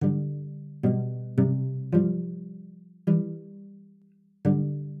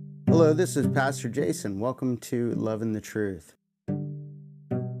Hello, this is Pastor Jason. Welcome to Loving the Truth.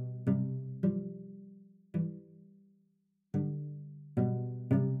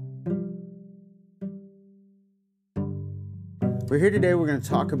 We're here today, we're going to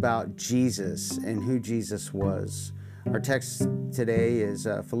talk about Jesus and who Jesus was. Our text today is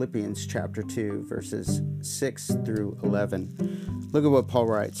Philippians chapter 2, verses 6 through 11. Look at what Paul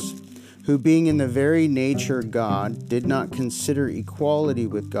writes. Who being in the very nature God, did not consider equality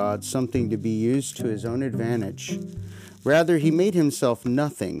with God something to be used to his own advantage. Rather, he made himself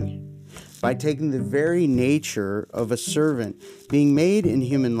nothing by taking the very nature of a servant, being made in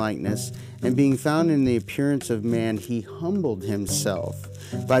human likeness, and being found in the appearance of man, he humbled himself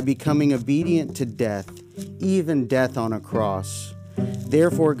by becoming obedient to death, even death on a cross.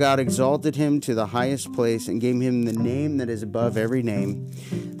 Therefore God exalted him to the highest place and gave him the name that is above every name,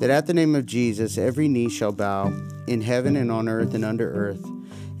 that at the name of Jesus every knee shall bow, in heaven and on earth and under earth,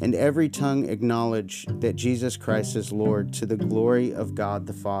 and every tongue acknowledge that Jesus Christ is Lord, to the glory of God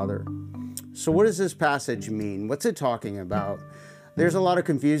the Father. So what does this passage mean? What's it talking about? There's a lot of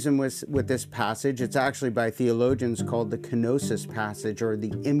confusion with this passage. It's actually by theologians called the kenosis passage, or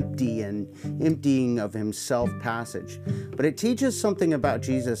the emptying of himself passage. But it teaches something about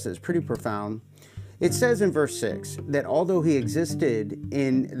Jesus that's pretty profound. It says in verse 6 that although he existed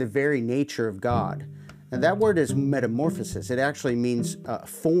in the very nature of God, and that word is metamorphosis. It actually means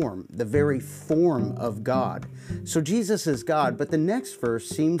form, the very form of God. So Jesus is God, but the next verse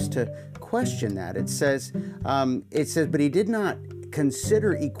seems to question that. It says, but he did not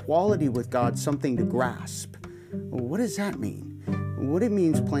consider equality with God something to grasp. Well, what does that mean? What it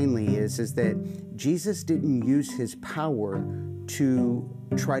means plainly is that Jesus didn't use his power to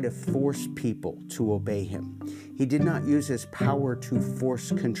try to force people to obey him. He did not use his power to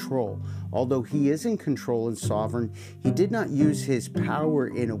force control. Although he is in control and sovereign, he did not use his power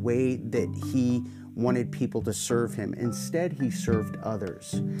in a way that he wanted people to serve him. Instead, he served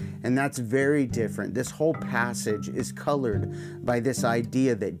others. And that's very different. This whole passage is colored by this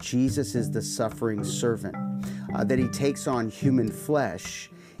idea that Jesus is the suffering servant, that he takes on human flesh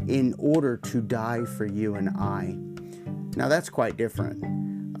in order to die for you and I. Now, that's quite different.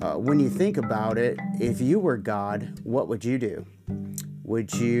 When you think about it, if you were God, what would you do?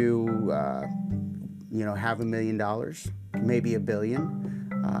 Would you, have $1 million, maybe $1 billion,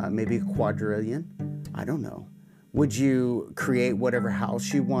 maybe a quadrillion? I don't know. Would you create whatever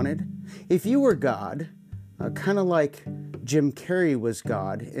house you wanted? If you were God, kind of like Jim Carrey was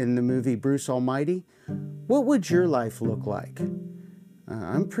God in the movie Bruce Almighty, what would your life look like?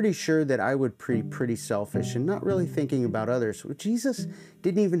 I'm pretty sure that I would be pretty selfish and not really thinking about others. Well, Jesus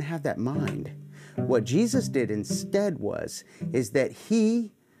didn't even have that mind. What Jesus did instead is that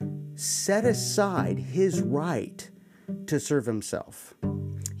he set aside his right to serve himself.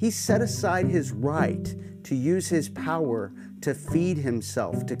 He set aside his right to use his power to feed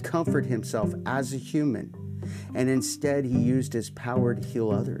himself, to comfort himself as a human. And instead, he used his power to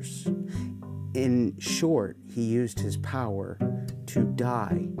heal others. In short, he used his power to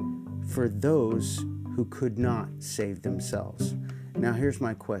die for those who could not save themselves. Now, here's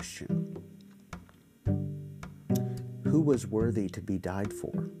my question. Who was worthy to be died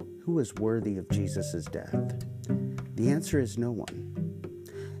for? Who was worthy of Jesus' death? The answer is no one.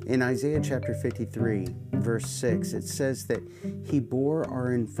 In Isaiah chapter 53, verse 6, it says that he bore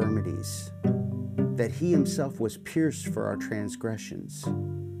our infirmities, that he himself was pierced for our transgressions.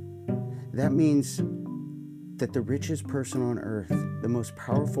 That means that the richest person on earth, the most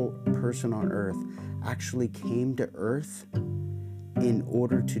powerful person on earth, actually came to earth in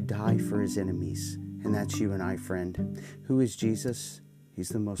order to die for his enemies. And that's you and I, friend. Who is Jesus? He's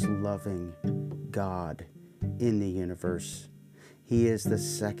the most loving God in the universe. He's the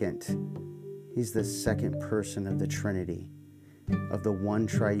second person of the Trinity, of the one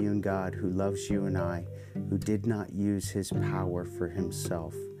triune God who loves you and I, who did not use his power for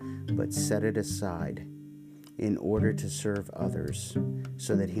himself, but set it aside in order to serve others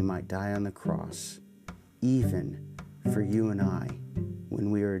so that he might die on the cross, even for you and I, when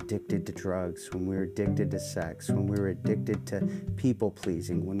we are addicted to drugs, when we're addicted to sex, when we're addicted to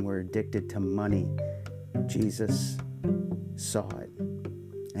people-pleasing, when we're addicted to money. Jesus saw it,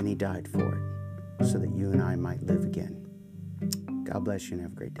 and he died for it so that you and I might live again. God bless you and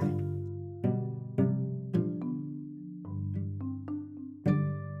have a great day.